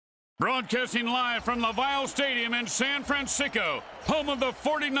Broadcasting live from the Vile Stadium in San Francisco, home of the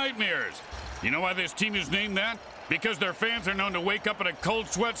 40 Nightmares. You know why this team is named that? Because their fans are known to wake up in a cold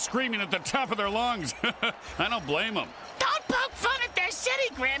sweat screaming at the top of their lungs. I don't blame them. Don't poke fun at their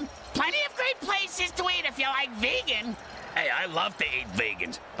city, Grim. Plenty of great places to eat if you like vegan. Hey, I love to eat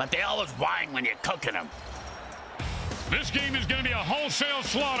vegans, but they always whine when you're cooking them. This game is going to be a wholesale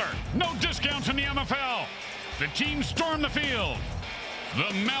slaughter. No discounts in the MFL. The teams storm the field.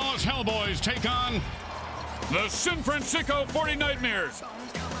 The Malice Hellboys take on the San Fransicko 40 Nightmares.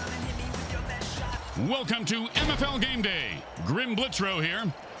 Welcome to MFL Game Day. Grim Blitzrow here.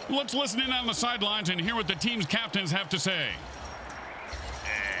 Let's listen in on the sidelines and hear what the team's captains have to say.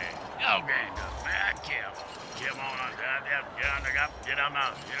 Okay, Kim on, get on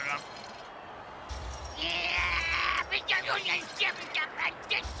now.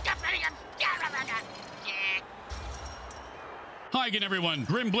 Hi again, everyone.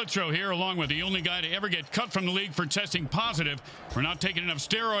 Grim Blitzrow here, along with the only guy to ever get cut from the league for testing positive for not taking enough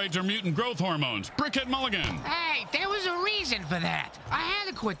steroids or mutant growth hormones. Brickhead Mulligan. Hey, there was a reason for that. I had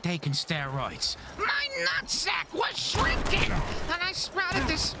to quit taking steroids. My nutsack was shrinking, and I sprouted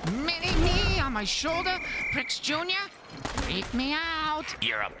this mini-me on my shoulder. Pricks Jr. freaked me out.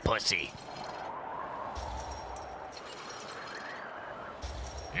 You're a pussy.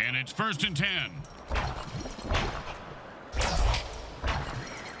 And it's 1st and 10.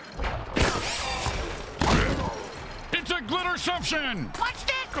 It's a glitterception! What's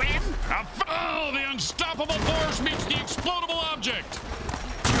that, Grim? Oh, the unstoppable force meets the explodable object!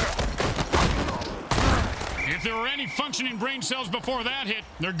 If there were any functioning brain cells before that hit,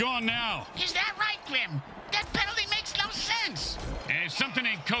 they're gone now. Is that right, Grim? That penalty makes no sense. Hey, something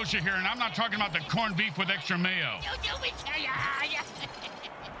ain't kosher here, and I'm not talking about the corned beef with extra mayo.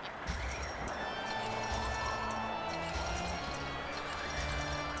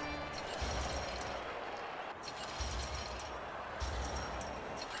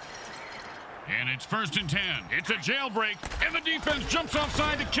 And it's 1st and 10. It's a jailbreak, and the defense jumps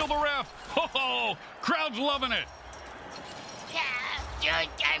offside to kill the ref. Ho-ho! Crowd's loving it.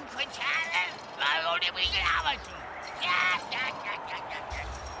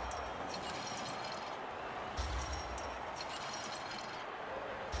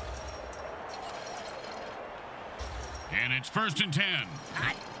 And it's 1st and 10.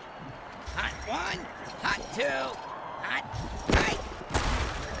 Hot 1, hot 2, hot.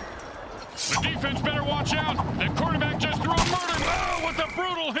 The defense better watch out. The quarterback just threw a murder. Oh, with a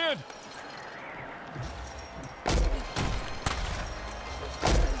brutal hit.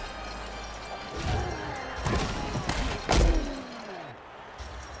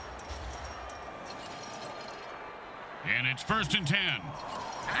 And it's 1st and 10.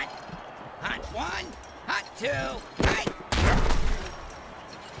 Hot 1, hot 2, hot.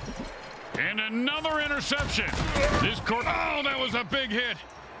 And another interception. Oh, that was a big hit.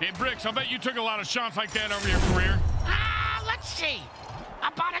 Hey, Bricks, I bet you took a lot of shots like that over your career. Let's see.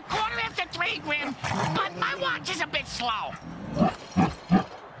 About 3:15, Grim, but my watch is a bit slow.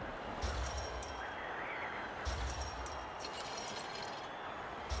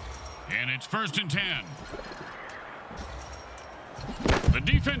 And it's 1st and 10. The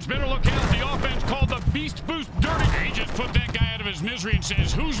defense better look out. The offense called the Beast Boost dirty. He just put that guy out of his misery and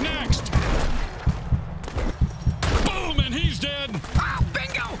says, who's next? Boom, and he's dead. Oh,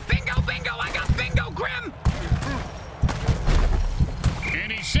 bingo! Bingo, bingo! I got bingo, Grim!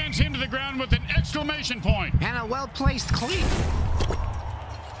 And he sends him to the ground with an exclamation point. And a well-placed cleat.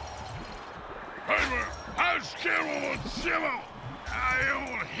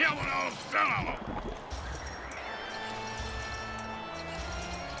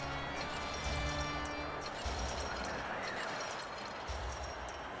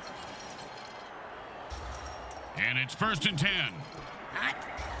 And it's 1st and 10. Hot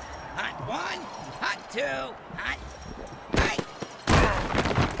 1, hot 2, hot.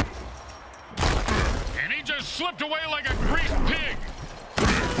 And he just slipped away like a greased pig.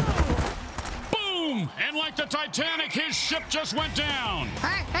 Boom! And like the Titanic, his ship just went down.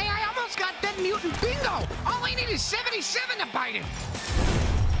 Hey, I almost got that mutant bingo. All I need is 77 to bite it.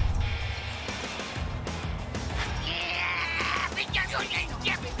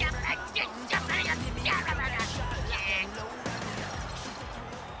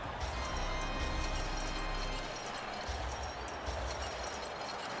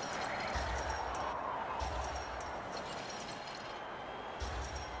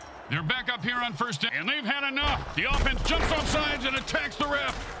 They're back up here on 1st down, and they've had enough. The offense jumps off sides and attacks the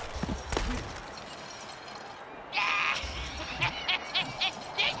ref.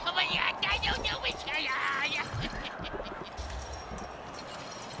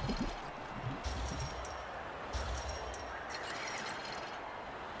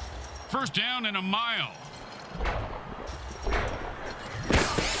 first down and a mile.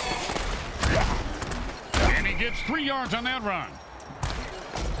 And he gets 3 yards on that run.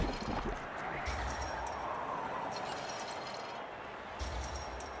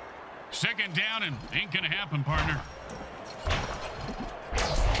 Second down and ain't gonna happen, partner.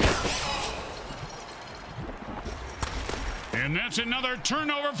 And that's another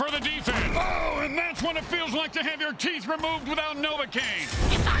turnover for the defense. Oh, and that's when it feels like to have your teeth removed without Novocaine.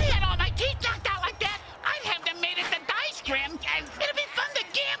 If I had all my teeth knocked out like that, I'd have them made at the dice grim, and it'd be fun to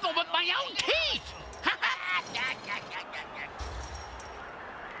gamble with my own teeth.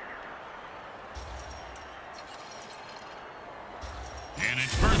 And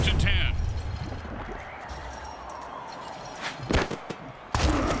it's first and 10.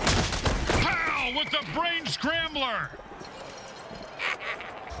 Pow! With the brain scrambler.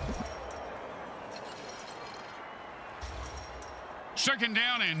 Second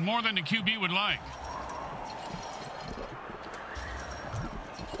down and more than the QB would like.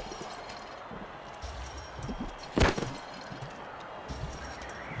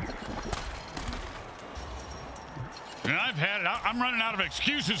 And I've had it. I'm running out of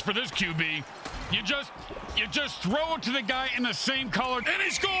excuses for this QB. You just throw it to the guy in the same color, and he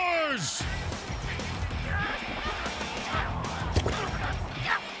scores!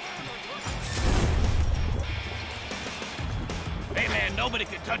 Hey, man, nobody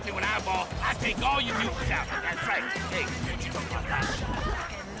can touch me with eyeball. I take all you mutants out. That's right. Hey, what you talking about?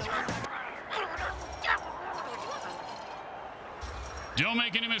 Don't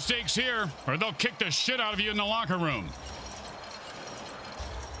make any mistakes here, or they'll kick the shit out of you in the locker room.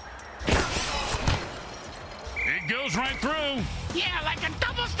 It goes right through. Yeah, like a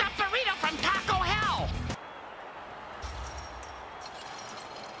double-stuffed burrito from Taco Hell.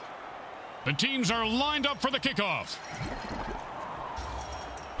 The teams are lined up for the kickoff.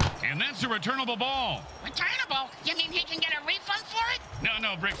 And that's a returnable ball. Returnable? You mean he can get a refund for it?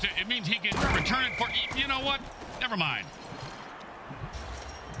 No, Bricks, it means he can return it for... You know what? Never mind.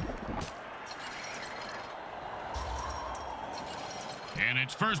 And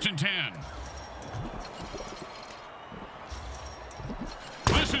it's first and 10.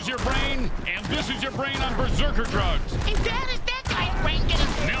 This is your brain, and this is your brain on berserker drugs. And that is that guy's brain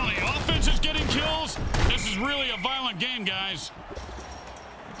getting... Now the offense is getting kills. This is really a violent game, guys.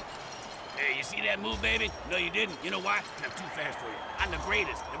 Hey, you see that move, baby? No, you didn't. You know why? I'm too fast for you. I'm the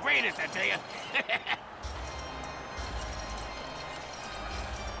greatest, I tell you.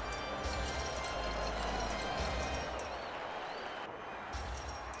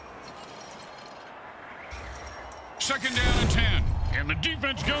 Second down and 10. And the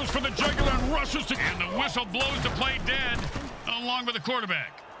defense goes for the jugular and rushes to... And the whistle blows to play dead, along with the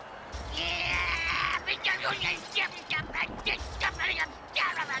quarterback.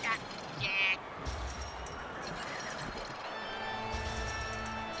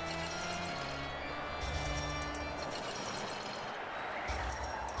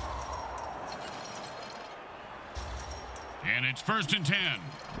 And it's first and 10.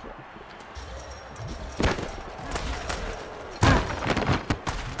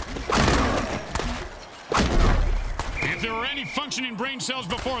 If there were any functioning brain cells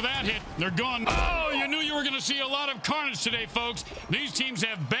before that hit, they're gone. Oh, you knew you were going to see a lot of carnage today, folks. These teams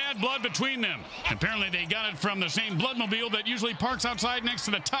have bad blood between them. Apparently, they got it from the same bloodmobile that usually parks outside next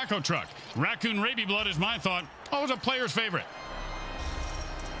to the taco truck. Raccoon rabies blood is my thought. Always a player's favorite.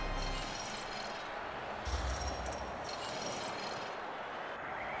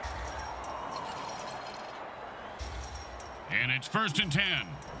 And it's first and 10.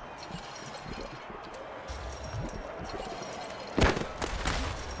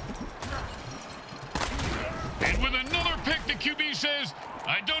 And with another pick, the QB says,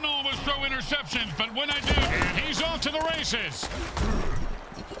 I don't always throw interceptions, but when I do, and he's off to the races.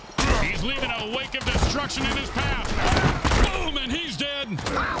 He's leaving a wake of destruction in his path. Boom, and he's dead.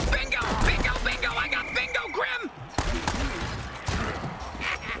 Oh, bingo, bingo, bingo. I got bingo, Grim.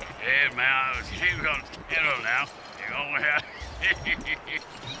 Hey, man, he's on schedule now. You know,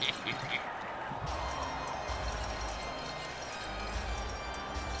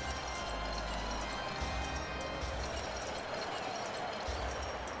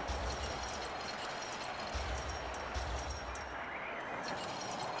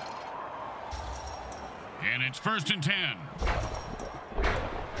 And it's first and 10.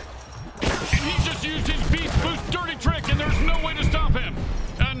 And he just used his beast boost dirty trick, and there's no way to stop him.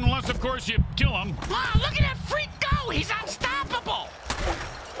 Unless, of course, you kill him. wow, look at that freak go! He's unstoppable!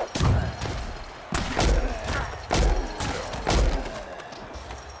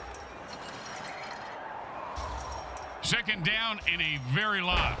 Second down and a very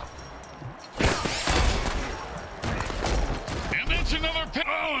lot. That's another pin.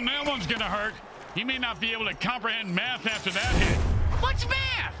 Oh, and that one's gonna hurt. He may not be able to comprehend math after that hit. What's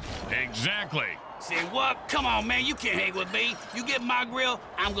math? Exactly. Say what? Come on, man, you can't hang with me. You get my grill,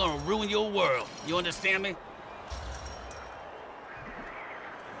 I'm gonna ruin your world. You understand me?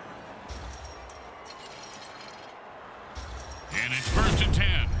 And it's 1st and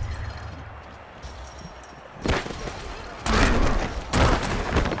 10.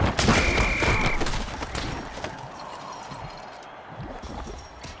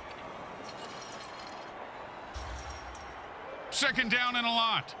 Second down and a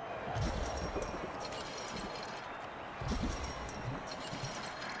lot.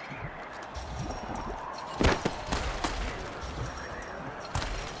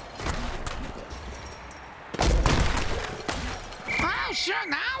 Oh, sure,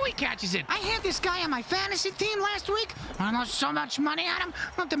 now he catches it. I had this guy on my fantasy team last week. I lost so much money on him,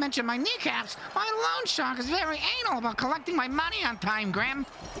 not to mention my kneecaps. My loan shark is very anal about collecting my money on time, Graham.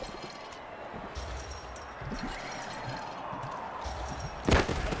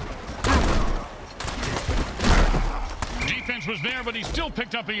 Defense was there, but he still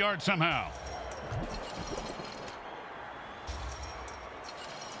picked up a yard somehow.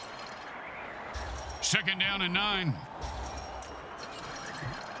 Second down and 9.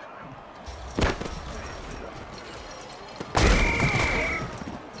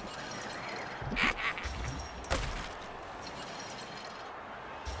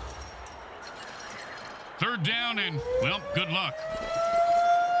 Third down and, well, good luck.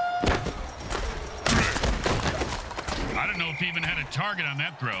 I don't know if he even had a target on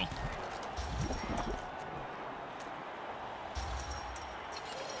that throw.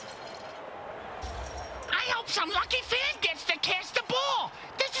 I hope some lucky fan gets to catch the ball.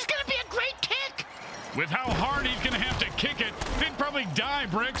 This is gonna be a great kick. With how hard he's going to have to kick it, he'd probably die,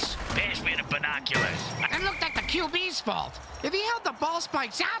 Bricks. Pass me the binoculars. It looked like the QB's fault. If he held the ball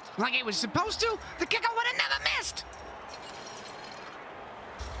spikes out like he was supposed to, the kicker would have never missed.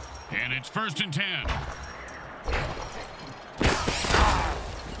 And it's 1st and 10.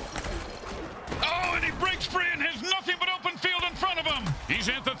 Oh, and he breaks free and has nothing but open field in front of him. He's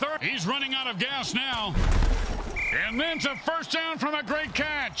at the 3rd. He's running out of gas now. And then it's a 1st down from a great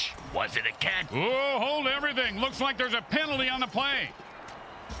catch. Was it a catch? Oh, hold everything. Looks like there's a penalty on the play.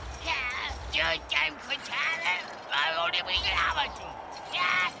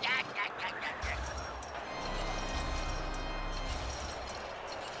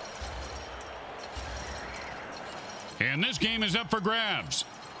 And this game is up for grabs.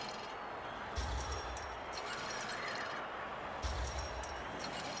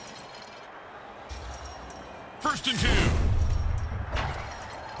 First and 2.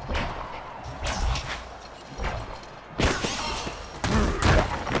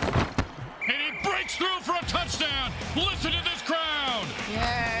 And he breaks through for a touchdown. Listen to this crowd.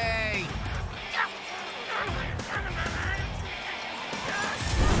 Yay!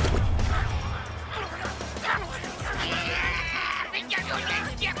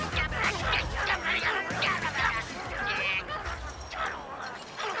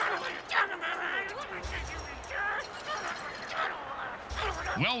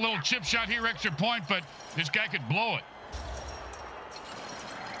 Well, little chip shot here, extra point, but this guy could blow it.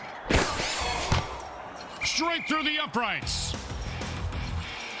 Straight through the uprights.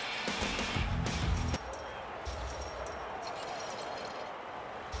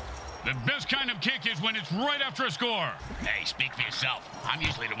 The best kind of kick is when it's right after a score. Hey, speak for yourself. I'm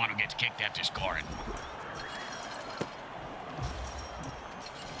usually the one who gets kicked after scoring.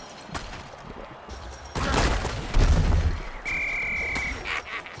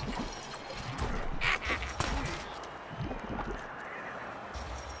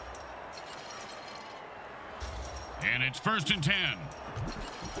 And it's 1st and 10.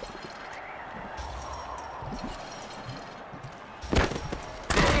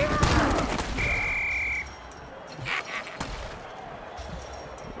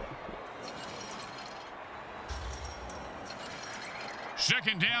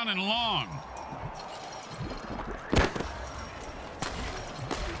 Second down and long.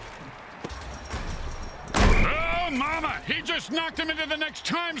 Oh, mama! He just knocked him into the next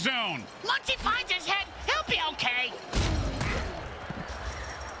time zone. Once he finds his head, he'll be okay.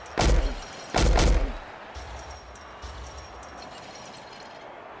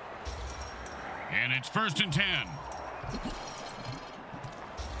 And it's 1st and 10.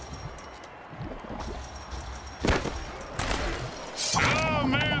 Oh,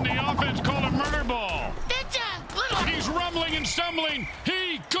 man, the offense called a murder ball. That's a little... He's rumbling and stumbling.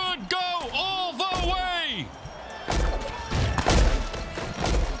 He could go all the way.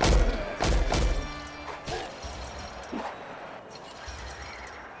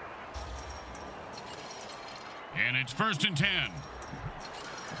 first and 10.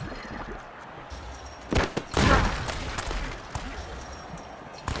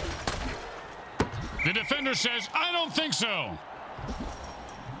 The defender says, I don't think so.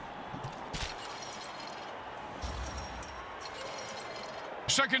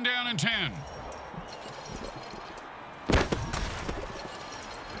 Second down and 10.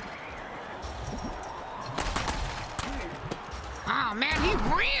 Oh, man, he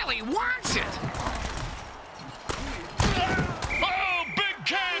really wants it. Oh, big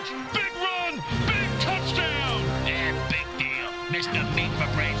catch, big run, big touchdown. Yeah, big deal. Mr. Meat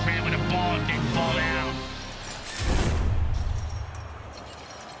for Brains ran with a ball and didn't fall down.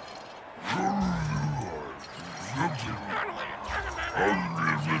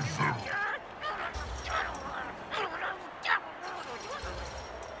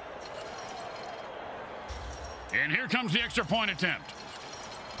 And here comes the extra point attempt.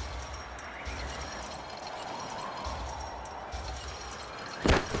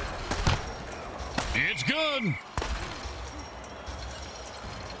 It's good.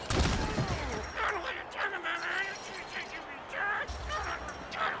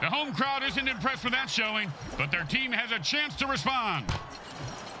 The home crowd isn't impressed with that showing, but their team has a chance to respond.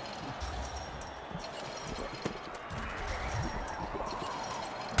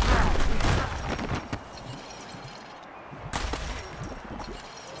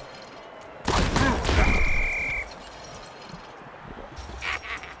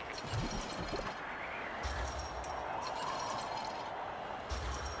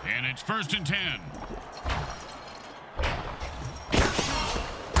 And it's first and 10.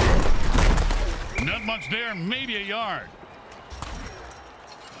 Not much there, maybe a yard.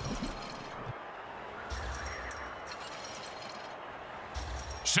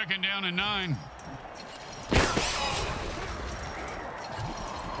 Second down and 9.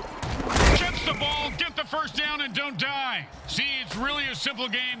 Catch the ball, get the first down, and don't die. See, it's really a simple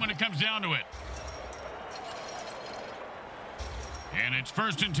game when it comes down to it. And it's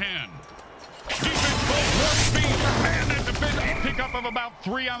first and 10. Defense full warp speed. Man, that's a big pickup of about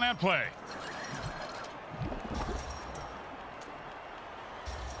 3 on that play.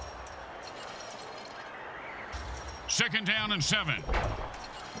 Second down and 7.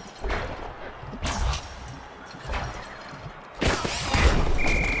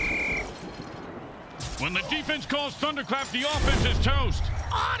 When the defense calls thunderclap, the offense is toast.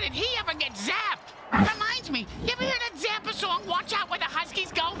 Oh, did he ever get zapped? Reminds me, you ever hear that Zappa song, Watch Out Where the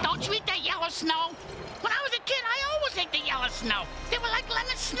Huskies Go? Don't you eat that yellow snow? When I was a kid, I always ate the yellow snow. They were like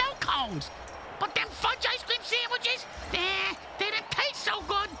lemon snow cones. But them fudge ice cream sandwiches, they didn't taste so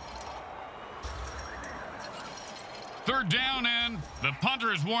good. Third down, and the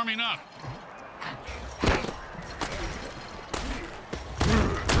punter is warming up.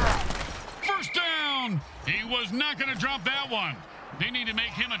 First down! He was not going to drop that one. They need to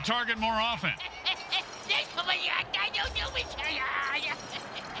make him a target more often.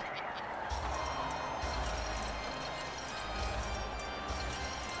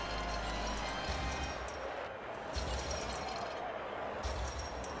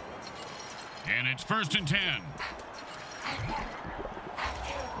 And it's first and 10.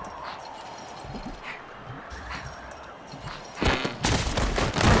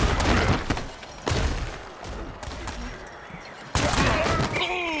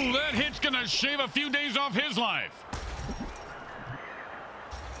 Oh, that hit's gonna shave a few days off his life.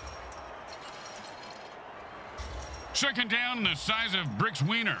 Second down, the size of Brick's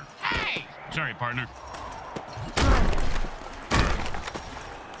wiener. Hey! Sorry, partner.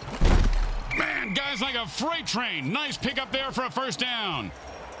 Man, guys like a freight train. Nice pickup there for a first down.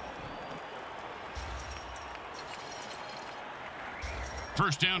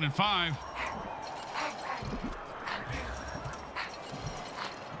 First down and 5.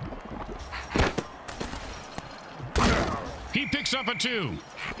 He picks up a 2.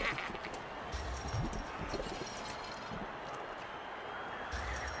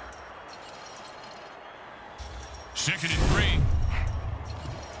 Second and 3.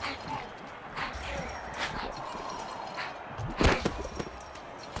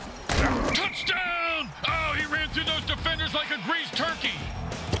 Touchdown! Oh, he ran through those defenders like a greased turkey.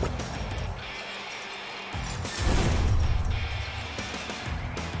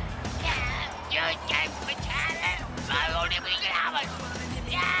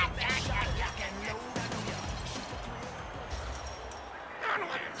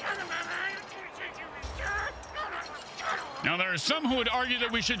 Now, there are some who would argue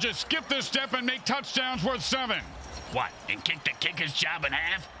that we should just skip this step and make touchdowns worth 7. What, and kick the kicker's job in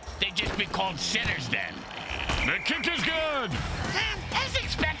half? They'd just be called sinners then. The kick is good. As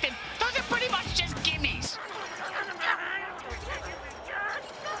expected, those are pretty much just gimmies.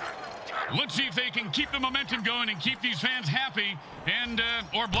 Let's see if they can keep the momentum going and keep these fans happy and,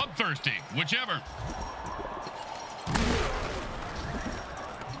 or bloodthirsty, whichever.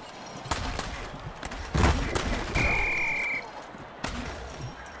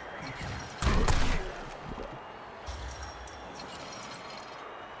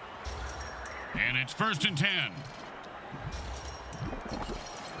 And it's 1st and 10.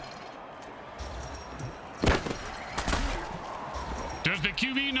 Does the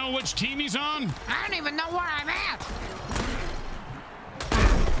QB know which team he's on? I don't even know where I'm at.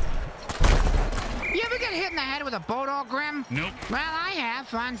 You ever get hit in the head with a boat all grim? Nope. Well, I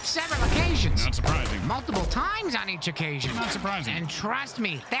have on several occasions. Not surprising. Multiple times on each occasion. Not surprising. And trust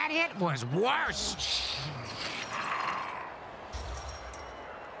me, that hit was worse.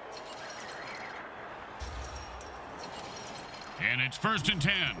 And it's 1st and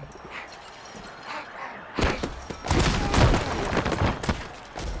 10.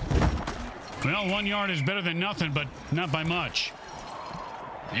 Well, 1 yard is better than nothing, but not by much.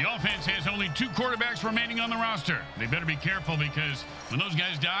 The offense has only 2 quarterbacks remaining on the roster. They better be careful because when those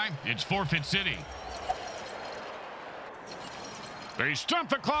guys die, it's forfeit city. They stump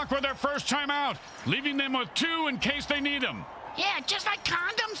the clock with their first timeout, leaving them with 2 in case they need them. Yeah, just like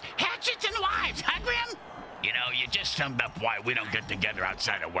condoms, hatchets, and wives, huh, Grim? You know, you just summed up why we don't get together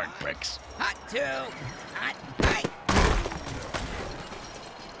outside of work, Bricks. Hot 2. Hot 3.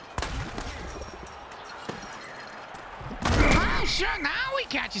 Oh, sure, now he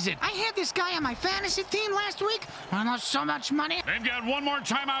catches it. I had this guy on my fantasy team last week. I lost so much money. They've got 1 more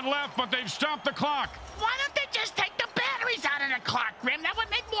timeout left, but they've stopped the clock. Why don't they just take the batteries out of the clock, Grim? That would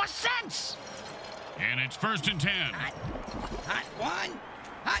make more sense. And it's 1st and 10. Hot 1.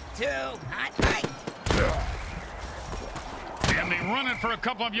 Hot 2. Hot 3. And they run it for a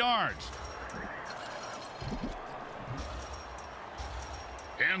couple of yards.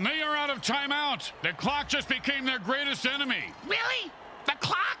 And they are out of timeout. The clock just became their greatest enemy. Really? The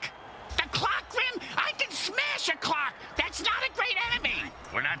clock? The clock, Grim? I can smash a clock. That's not a great enemy.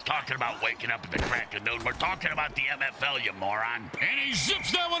 We're not talking about waking up at the crack of noon. We're talking about the MFL, you moron. And he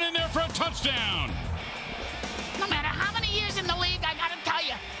zips that one in there for a touchdown. No matter how many years in the league, I gotta tell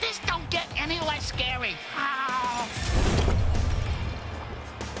you, this don't get any less scary. Oh.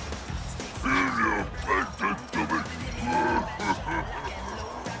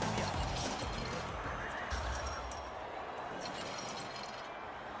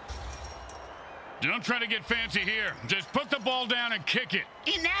 Don't try to get fancy here. Just put the ball down and kick it.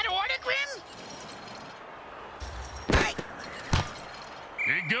 In that order, Grim?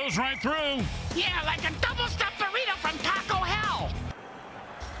 It goes right through. Yeah, like a double-stuffed burrito from Taco Hell.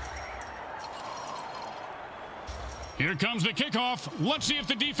 Here comes the kickoff. Let's see if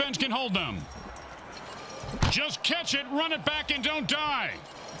the defense can hold them. Just catch it, run it back, and don't die.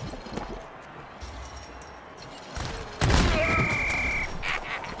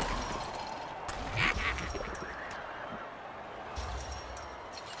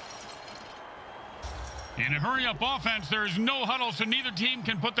 In a hurry-up offense, there is no huddle, so neither team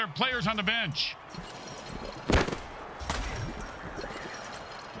can put their players on the bench.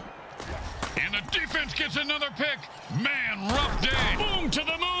 And the defense gets another pick. Man, rough day. Boom, to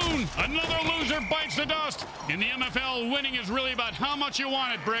the moon. Another loser bites the dust. In the MFL, winning is really about how much you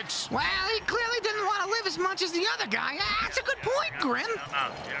want it, Bricks. Well, he clearly didn't want to live as much as the other guy. That's a good point, Grim.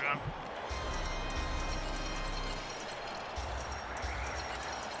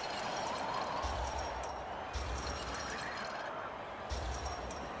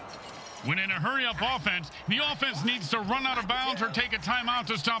 When in a hurry-up offense, the offense needs to run out of bounds or take a timeout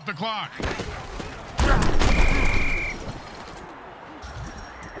to stop the clock.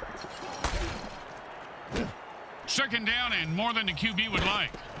 Second down and more than the QB would like.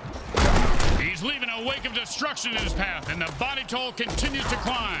 He's leaving a wake of destruction in his path, and the body toll continues to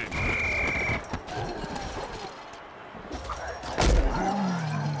climb.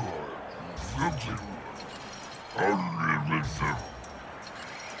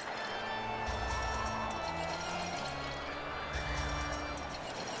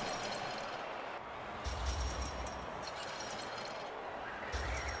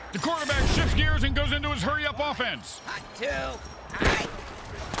 The quarterback shifts gears and goes into his hurry-up offense. Hot 2. Hot.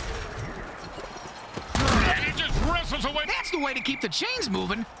 And he just wrestles away. That's the way to keep the chains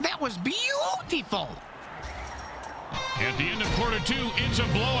moving. That was beautiful. At the end of quarter 2, it's a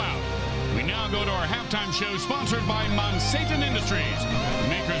blowout. We now go to our halftime show sponsored by Mutant Industries,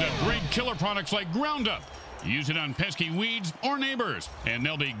 makers of great killer products like Groundup. Use it on pesky weeds or neighbors, and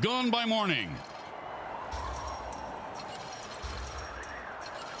they'll be gone by morning.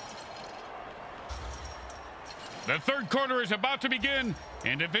 The third quarter is about to begin,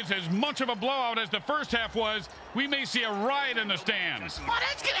 and if it's as much of a blowout as the first half was, we may see a riot in the stands. Well,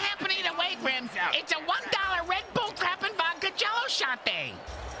 that's gonna happen either way, Grim. It's a $1 Red Bull crap and vodka Jello shot day.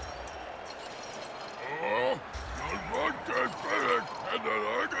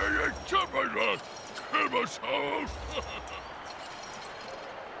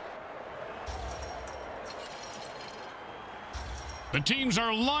 The teams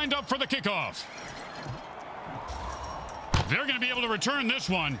are lined up for the kickoff. They're going to be able to return this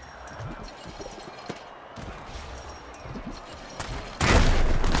one.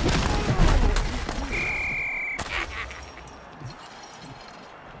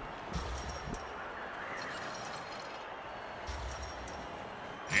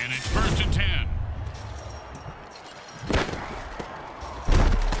 And it's 1st and 10.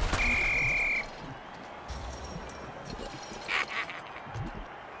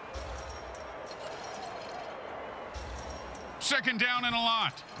 Second down and a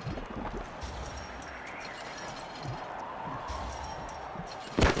lot.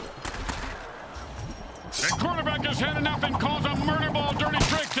 The quarterback has had enough and calls a murder ball dirty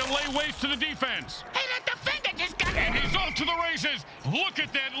trick to lay waste to the defense. Hey, that defender just got And he's off to the races. Look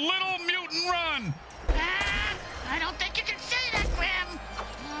at that little mutant run. I don't think you can say that, Grim.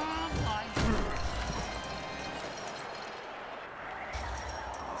 Oh, boy.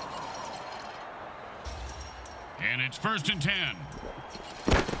 And it's 1st and 10.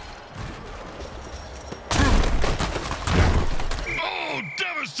 Oh,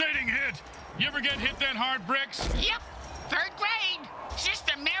 devastating hit. You ever get hit that hard, Bricks? Yep, 3rd grade.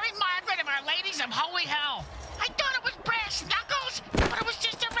 Sister Mary Margaret of Our Ladies of Holy Hell. I thought it was brass knuckles, but it was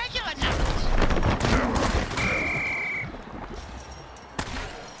just a regular knuckles.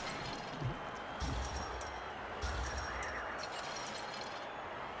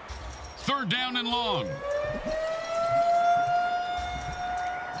 Third down and long.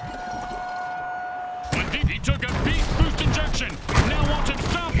 He took a beast boost injection. Now watch him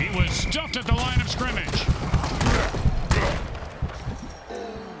stop. He was stuffed at the line of scrimmage.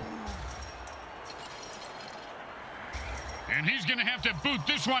 And he's going to have to boot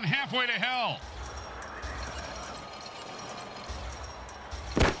this one halfway to hell.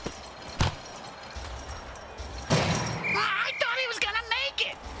 I thought he was going to make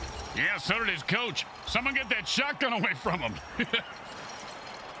it. Yeah, so did his coach. Someone get that shotgun away from him.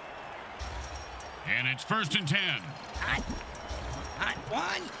 And it's 1st and 10. Hot. Hot 1,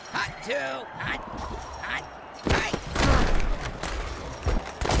 hot 2, hot.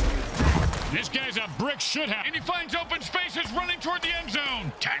 This guy's a brick shit house. And he finds open spaces running toward the end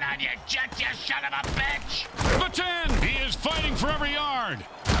zone. Turn on your jets, you son of a bitch. The 10. He is fighting for every yard.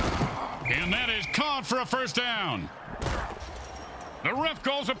 And that is caught for a 1st down. The ref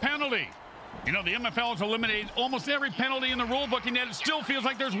calls a penalty. You know, the MFL has eliminated almost every penalty in the rule book, and yet it still feels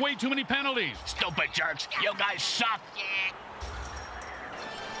like there's way too many penalties. Stupid jerks. You guys suck.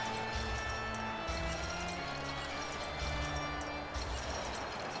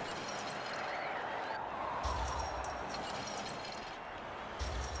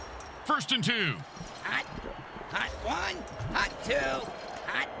 First and 2. Hot 1, hot 2,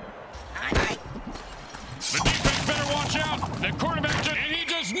 hot. The defense better watch out. The quarterback and he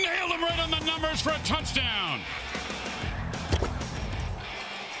just nailed him right on the numbers for a touchdown.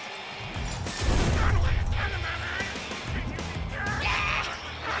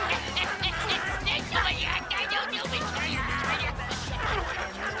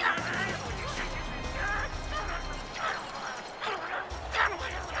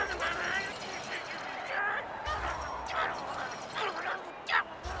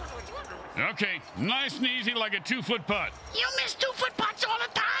 Okay, nice and easy like a 2-foot putt. You miss 2-foot putts all the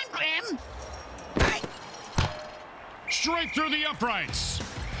time, Grim. Straight through the uprights.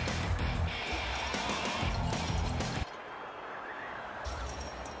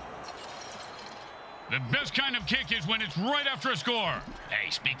 The best kind of kick is when it's right after a score. Hey,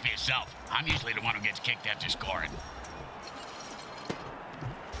 speak for yourself. I'm usually the one who gets kicked after scoring.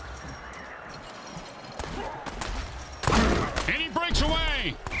 And he breaks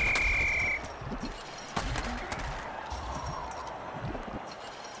away.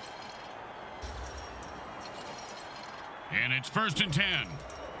 And it's 1st and 10.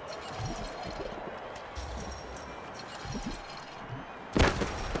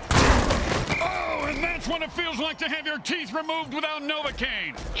 Oh, and that's what it feels like to have your teeth removed without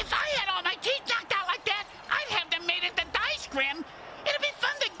Novocaine. If I had all my teeth knocked out like that, I'd have them made into dice, Grim. It'd be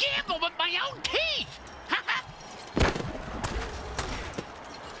fun to gamble with my own teeth.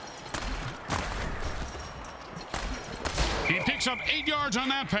 He picks up 8 yards on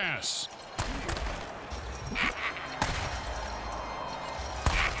that pass.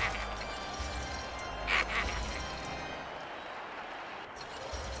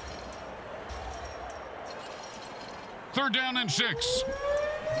 3rd down and 6.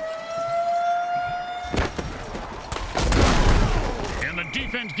 And the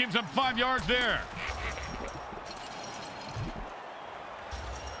defense gives up 5 yards there.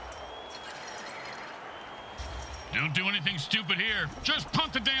 Don't do anything stupid here. Just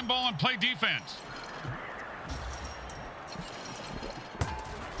punt the damn ball and play defense.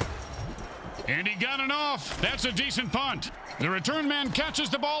 And he got it off. That's a decent punt. The return man catches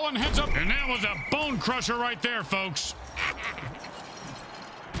the ball and heads up. And that was a bone crusher right there, folks.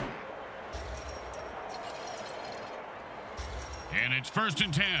 And it's 1st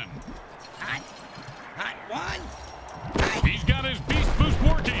and 10. Hot one. He's got his beast boost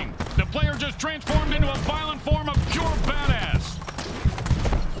working. The player just transformed into a violent form of pure badass.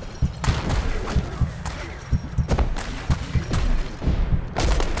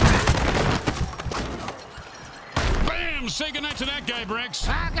 Bam! Say goodnight to that guy, Bricks.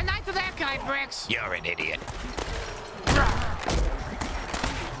 Good night to that guy, Bricks. You're an idiot.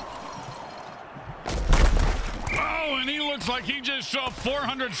 Oh, and he looks like he just saw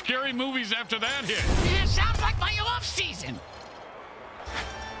 400 scary movies after that hit. Yeah, sounds like my off season.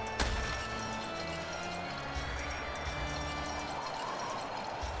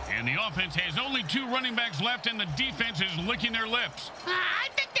 And the offense has only 2 running backs left, and the defense is licking their lips. I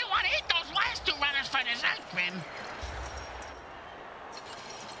think they want to hit those last 2 runners for dessert, Grim.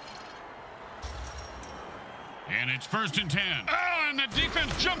 And it's 1st and 10. Oh, and the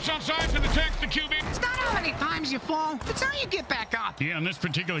defense jumps outside and attacks the QB. It's not how many times you fall. It's how you get back up. Yeah, in this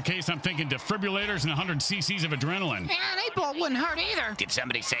particular case, I'm thinking defibrillators and 100 cc's of adrenaline. And an 8-ball wouldn't hurt either. Did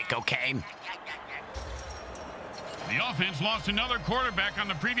somebody say cocaine? The offense lost another quarterback on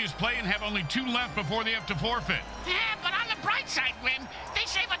the previous play and have only 2 left before they have to forfeit. Yeah, but on the bright side, Grim, they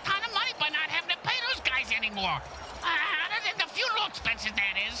save a ton of money by not having to pay those guys anymore. Other than the funeral expenses,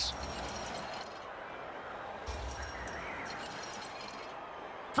 that is.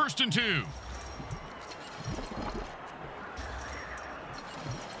 1st and 2. And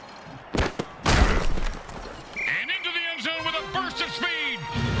into the end zone with a burst of speed.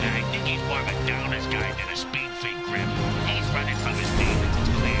 I think he's more of a downers guy than a speed freak, Grim. He's running from his demons, it's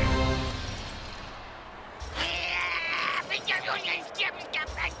clear.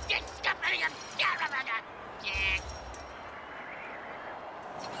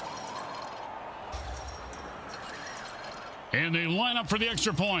 And they line up for the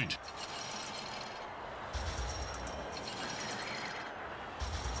extra point.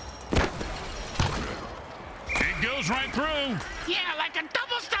 It goes right through. Yeah, like a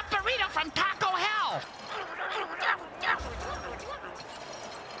double-stuffed burrito from Taco Hell.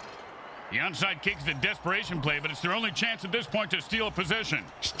 The onside kick is a desperation play, but it's their only chance at this point to steal a possession.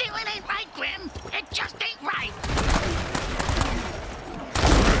 Stealing ain't right, Grim. It just ain't right.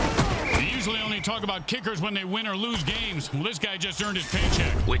 They usually only talk about kickers when they win or lose games. Well, this guy just earned his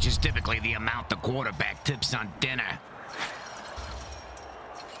paycheck. Which is typically the amount the quarterback tips on dinner.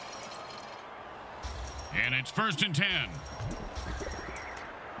 And it's 1st and 10.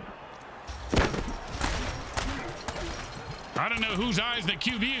 I don't know whose eyes the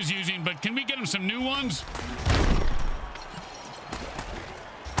QB is using, but can we get him some new ones?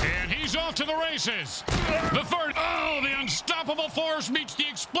 And he's off to the races. The 3rd. Oh, the unstoppable force meets the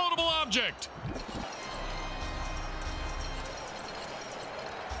explodable object.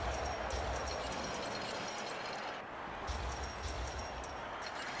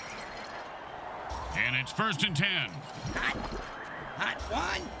 And it's 1st and 10. Hot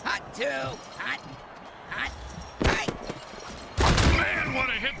one, hot 2, hot. Man, what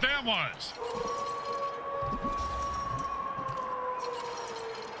a hit that was.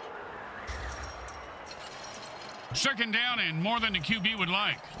 Second down and more than the QB would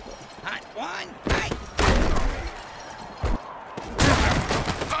like. Hot one,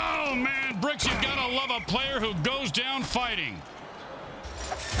 Oh, man, Bricks, you gotta love a player who goes down fighting.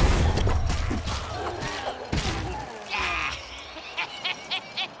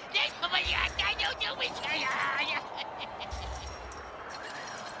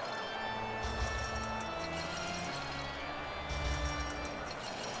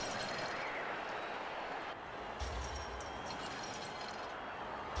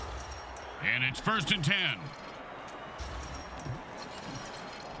 And it's 1st and 10.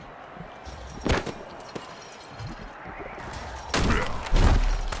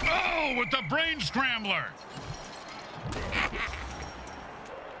 Oh, with the brain scrambler.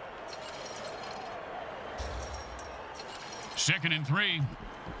 Second and 3.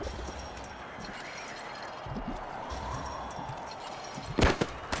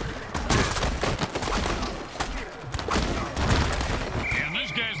 And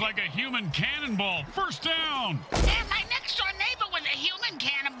this guy's like a human cannonball. 1st down. And my next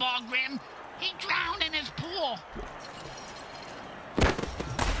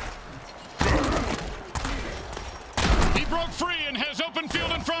broke free and has open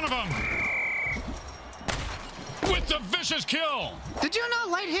field in front of him. With the vicious kill. Did you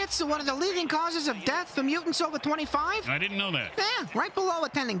know light hits are one of the leading causes of death for mutants over 25? I didn't know that. Yeah, right below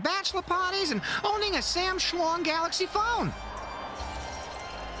attending bachelor parties and owning a Sam Schlong Galaxy phone.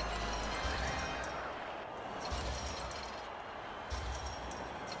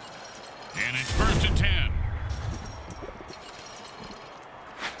 And it's 1st and 10.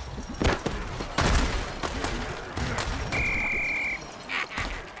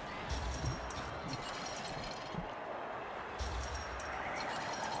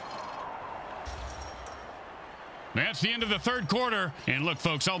 That's the end of the 3rd quarter. And look,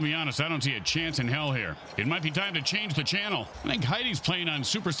 folks, I'll be honest, I don't see a chance in hell here. It might be time to change the channel. I think Heidi's playing on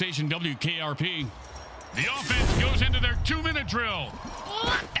Superstation WKRP. The offense goes into their 2-minute drill.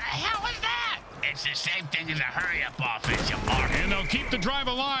 What the hell is that? It's the same thing as a hurry-up offense, you mark. And they'll keep the drive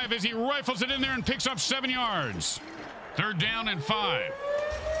alive as he rifles it in there and picks up 7 yards. 3rd down and 5.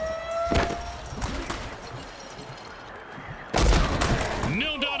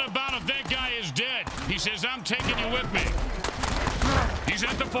 No doubt about it, that guy is dead. He says, I'm taking you with me. He's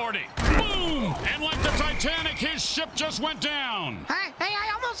at the 40. Boom! And like the Titanic, his ship just went down. Hey,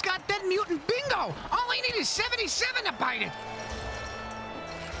 I almost got dead mutant bingo. All I need is 77 to bite it.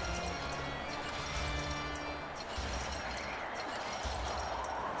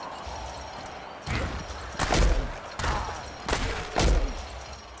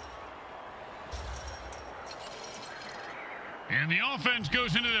 And the offense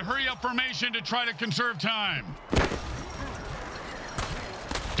goes into the hurry-up formation to try to conserve time.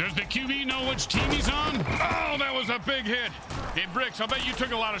 Does the QB know which team he's on? Oh, that was a big hit. Hey, Bricks, I bet you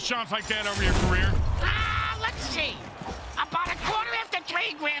took a lot of shots like that over your career. Let's see. About a quarter after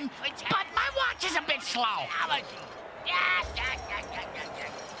 3, Grim, but my watch is a bit slow.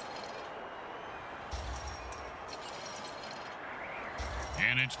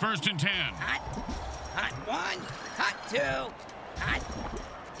 And it's 1st and 10. Hot 1, hot 2, hot.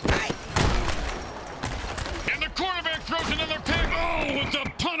 And the quarterback throws another pick. Oh, with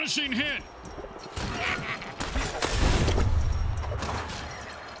the punishing hit.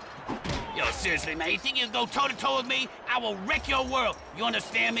 Yo, seriously, man, you think you can go toe-to-toe with me? I will wreck your world. You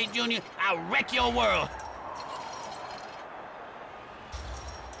understand me, Junior? I'll wreck your world.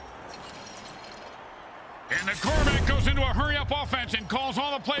 And the quarterback goes into a hurry-up offense and calls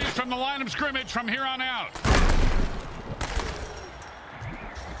all the plays from the line of scrimmage from here on out.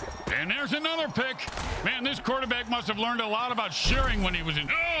 And there's another pick. Man, this quarterback must have learned a lot about sharing when he was in.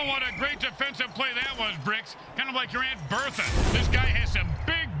 Oh, what a great defensive play that was, Bricks. Kind of like your Aunt Bertha. This guy has some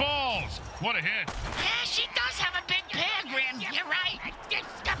big balls. What a hit. Yeah, she does have a big hair, Grim. You're right.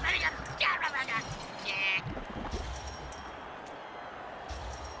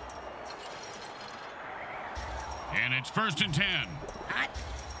 And it's 1st and 10.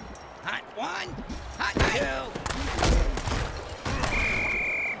 Hot 1, hot 2.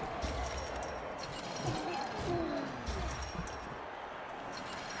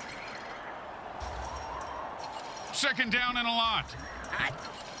 2nd down and a lot.2.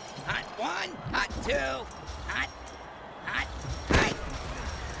 Hot 1, hot 2, hot.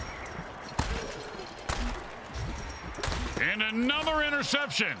 And another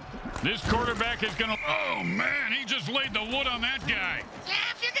interception. This quarterback is going to... Oh, man, he just laid the wood on that guy.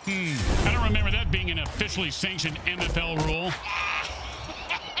 I don't remember that being an officially sanctioned MFL rule.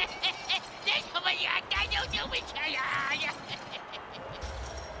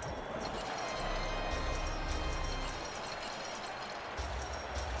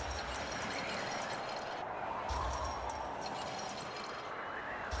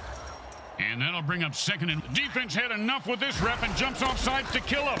 And that'll bring up 2nd and... Defense had enough with this rep and jumps off sides to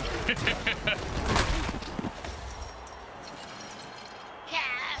kill him.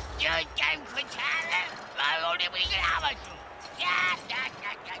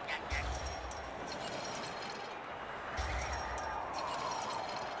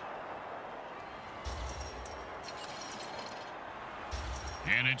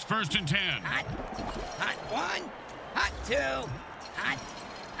 And it's 1st and 10. Hot 1, hot 2, hot.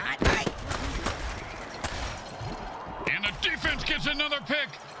 And the defense gets another pick.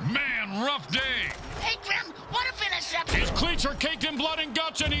 Man, rough day. Hey, Grim, what if interception? His cleats are caked in blood and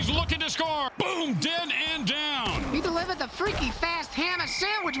guts, and he's looking to score. Boom, dead and down. He delivered the freaky fast hammer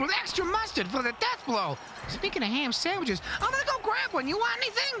sandwich with extra mustard for the death blow. Speaking of ham sandwiches, I'm gonna go grab one. You want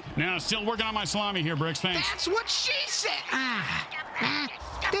anything? Now, still working on my salami here, Bricks. Thanks. That's what she said.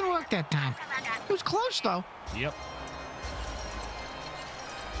 Didn't work that time. It was close, though. Yep.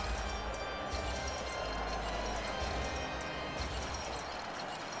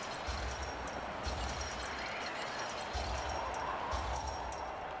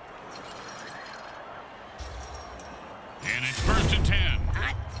 And it's 1st and 10.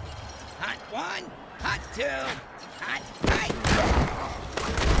 Hot. Hot 1. Hot 2. Hot 3.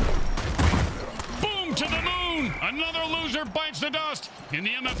 Boom to the moon! Another loser bites the dust. In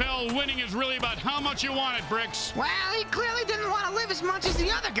the MFL, winning is really about how much you want it, Bricks. Well, he clearly didn't want to live as much as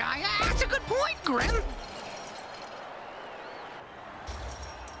the other guy. That's a good point, Grim.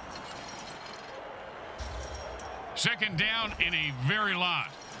 Second down in a very lot.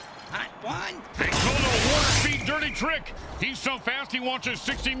 Hot 1. They call it a water speed dirty trick. He's so fast he watches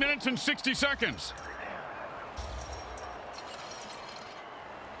 60 minutes and 60 seconds.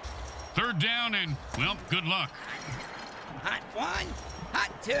 3rd down and, well, good luck. Hot 1.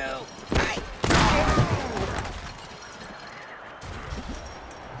 Hot 2. Hey.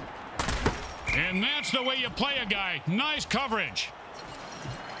 And that's the way you play a guy. Nice coverage.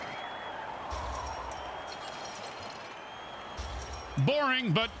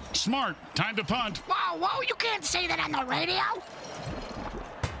 Boring, but smart. Time to punt. Whoa, you can't say that on the radio.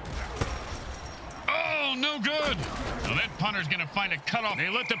 Oh, no good. Now that punter's going to find a cutoff. They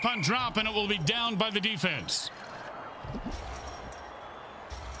let the punt drop, and it will be down by the defense.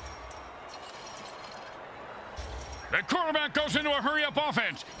 The quarterback goes into a hurry-up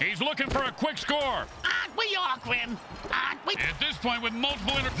offense. He's looking for a quick score. Aren't we all, Grim? Aren't we? At this point, with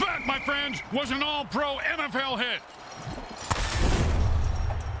multiple that, my friends, was an all-pro MFL hit.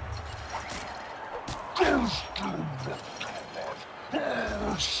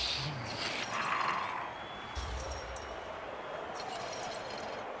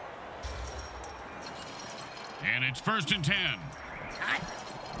 And it's 1st and 10. Hot.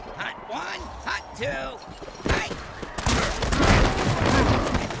 Hot 1. Hot 2. Hey.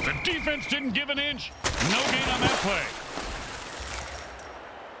 The defense didn't give an inch. No gain on that play.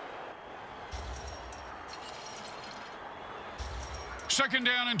 Second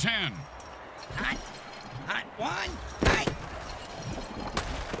down and 10. Hot. Hot 1. Hey.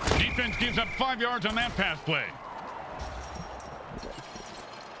 Defense gives up 5 yards on that pass play.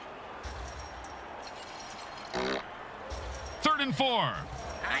 Third and 4.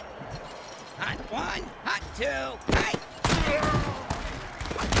 Hot. Hot 1. Hot 2. Hey.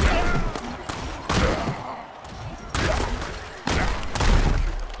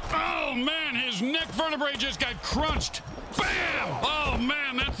 Oh, man, his neck vertebrae just got crunched. Bam! Oh,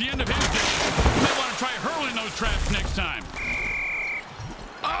 man, that's the end of his day. You may want to try hurling those traps next time.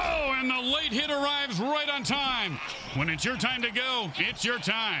 Oh, and the late hit arrives right on time. When it's your time to go, it's your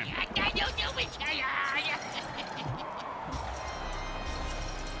time.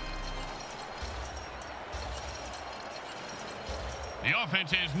 The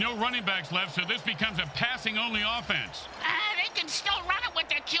offense has no running backs left, so this becomes a passing-only offense. They can still run it with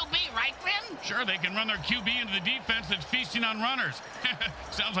their QB, right, Grim? Sure, they can run their QB into the defense that's feasting on runners.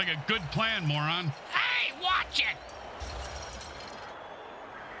 Sounds like a good plan, moron. Hey, watch it!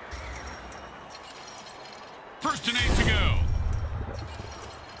 1st and 8 to go.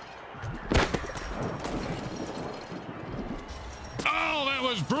 Oh, that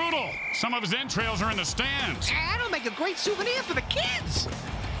was brutal. Some of his entrails are in the stands. That'll make a great souvenir for the kids.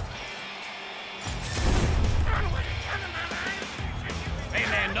 Hey,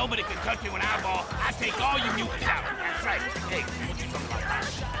 man, nobody can touch you with an eyeball. I take all you mutants out. That's right. Hey, what you talking about?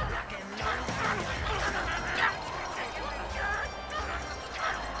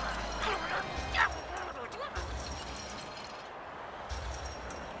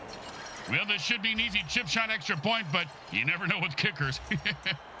 Well, this should be an easy chip shot extra point, but you never know with kickers.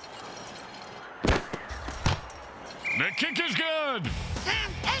 The kick is good.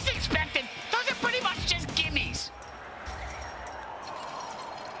 As expected, those are pretty much just gimmies.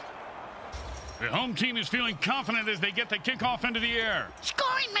 The home team is feeling confident as they get the kickoff into the air.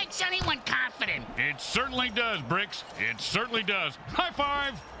 Scoring makes anyone confident. It certainly does, Bricks. It certainly does. High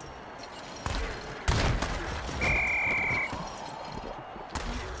five.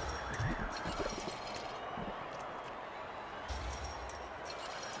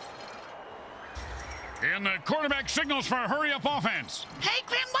 And the quarterback signals for a hurry-up offense. Hey,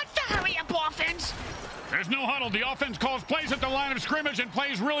 Grim, what's the hurry-up offense? There's no huddle. The offense calls plays at the line of scrimmage and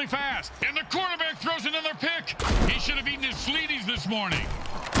plays really fast. And the quarterback throws another pick. He should have eaten his Sleeties this morning.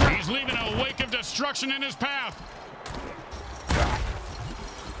 He's leaving a wake of destruction in his path.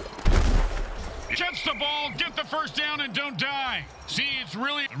 Catch the ball, get the first down, and don't die. See, it's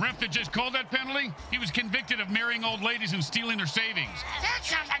really the ref that just called that penalty. He was convicted of marrying old ladies and stealing their savings. That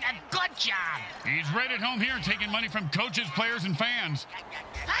sounds like a good job. He's right at home here taking money from coaches, players, and fans.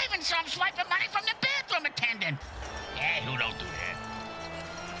 I even saw him swiping money from the bathroom attendant. Hey, who don't do that?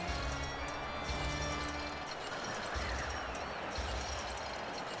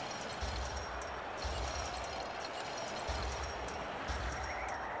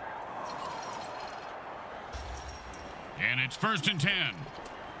 And it's 1st and 10.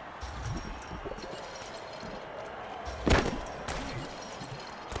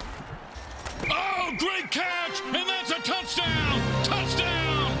 Oh, great catch! And that's a touchdown!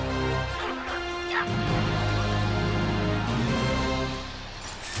 Touchdown!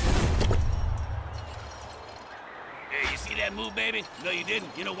 Hey, you see that move, baby? No, you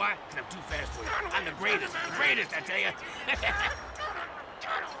didn't. You know why? 'Cause I'm too fast for you. I'm the greatest, I tell you.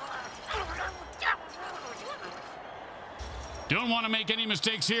 Don't want to make any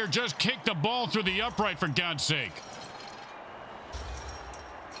mistakes here. Just kick the ball through the upright, for God's sake.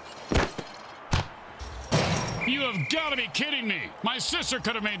 You have got to be kidding me. My sister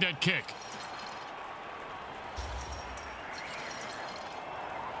could have made that kick.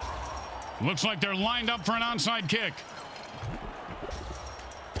 Looks like they're lined up for an onside kick.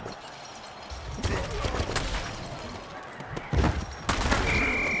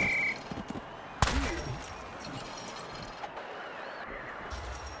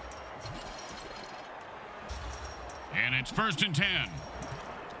 And it's 1st and 10.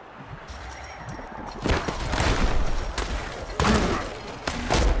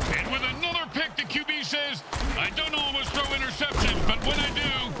 And with another pick, the QB says, I don't always throw interceptions, but when I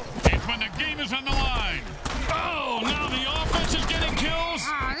do, it's when the game is on the line. Oh, now the offense is getting kills.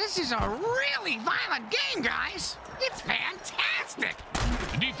 Oh, this is a really violent game, guys. It's fantastic.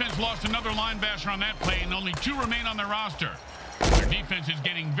 The defense lost another line basher on that play, and only 2 remain on their roster. Their defense is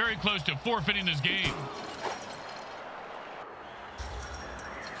getting very close to forfeiting this game.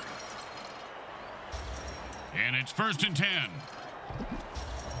 And it's 1st and 10.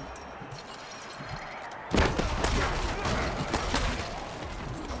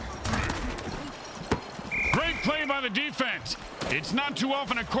 Great play by the defense. It's not too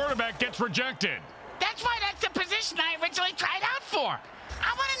often a quarterback gets rejected. That's why that's the position I originally tried out for.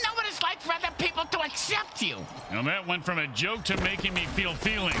 I want to know what it's like for other people to accept you. Now that went from a joke to making me feel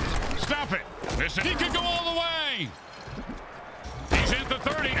feelings. Stop it. Listen, he could go all the way. He's at the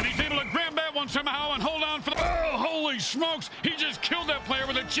 30, and he's able to grab that one somehow and hold on for the... Oh, holy smokes. He just killed that player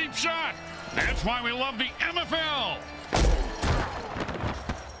with a cheap shot. That's why we love the MFL.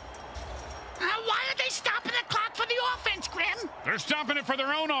 Why are they stopping the clock for the offense, Grim? They're stopping it for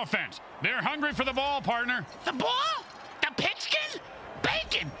their own offense. They're hungry for the ball, partner. The ball? The pigskin?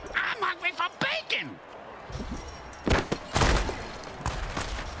 Bacon! I'm hungry for bacon!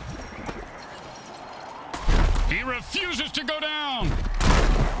 He refuses to go down.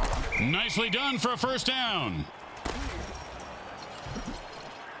 Nicely done for a 1st down.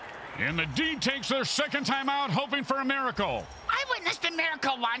 And the D takes their 2nd time out, hoping for a miracle. I witnessed a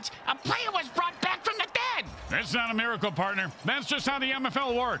miracle once. A player was brought back from the dead. That's not a miracle, partner. That's just how the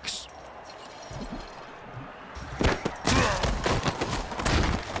MFL works.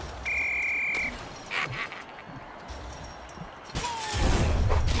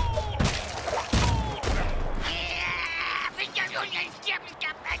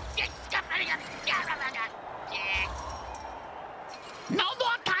 No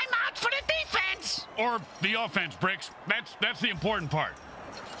more timeouts for the defense. Or the offense, Bricks. That's the important part.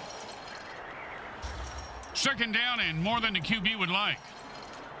 2nd down and more than the QB would like.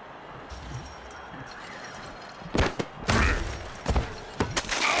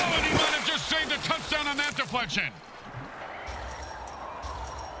 Oh, and he might have just saved a touchdown on that deflection.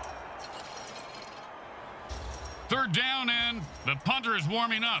 Third down, and the punter is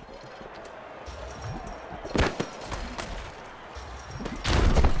warming up.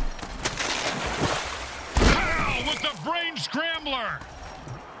 Pow! With the brain scrambler.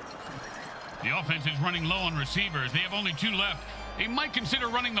 The offense is running low on receivers. They have only 2 left. They might consider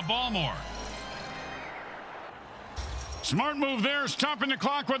running the ball more. Smart move there, stopping the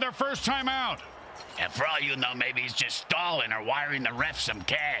clock with their 1st time out. And for all you know, maybe he's just stalling or wiring the ref some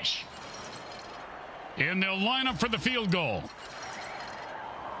cash. And they'll line up for the field goal.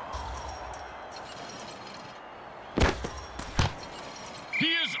 He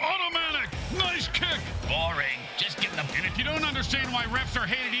is automatic. Nice kick. Boring. Just give them... And if you don't understand why refs are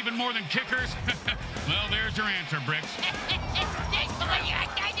hated even more than kickers, well, there's your answer, Bricks.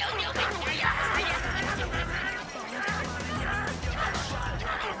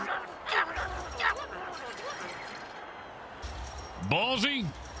 Ballsy.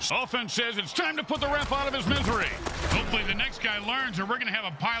 Offense says it's time to put the ref out of his misery. Hopefully the next guy learns or we're going to have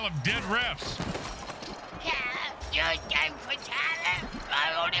a pile of dead refs.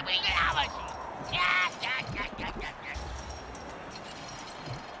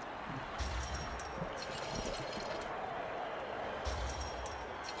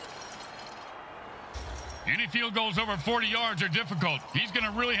 Any field goals over 40 yards are difficult. He's going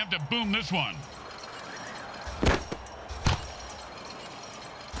to really have to boom this one.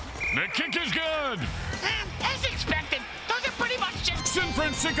 The kick is good. As expected, those are pretty much just...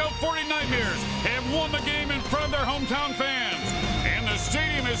 Fransicko 40 Nightmares have won the game in front of their hometown fans. And the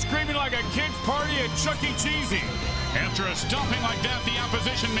stadium is screaming like a kid's party at Chuck E. Cheesy. After a stomping like that, the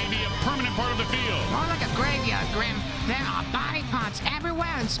opposition may be a permanent part of the field. More like a graveyard, Grim. There are body parts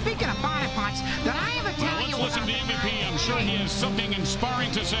everywhere, and speaking of body parts, did I ever tell you... Well, let's listen to the MVP. I'm sure he has something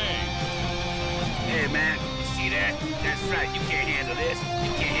inspiring to say. Hey, man, you see that? That's right, you can't handle this.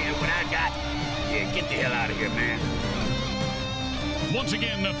 You can't handle what I got. Yeah, get the hell out of here, man. Once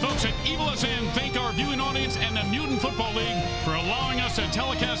again, the folks at Evil SN thank our viewing audience and the Mutant Football League for allowing us to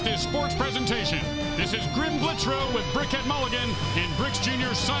telecast this sports presentation. This is Grim Blitzrow with Brickhead Mulligan and Bricks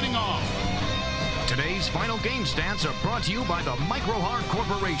Jr. signing off. Today's final game stats are brought to you by the Micro Hard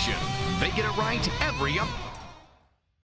Corporation. They get it right every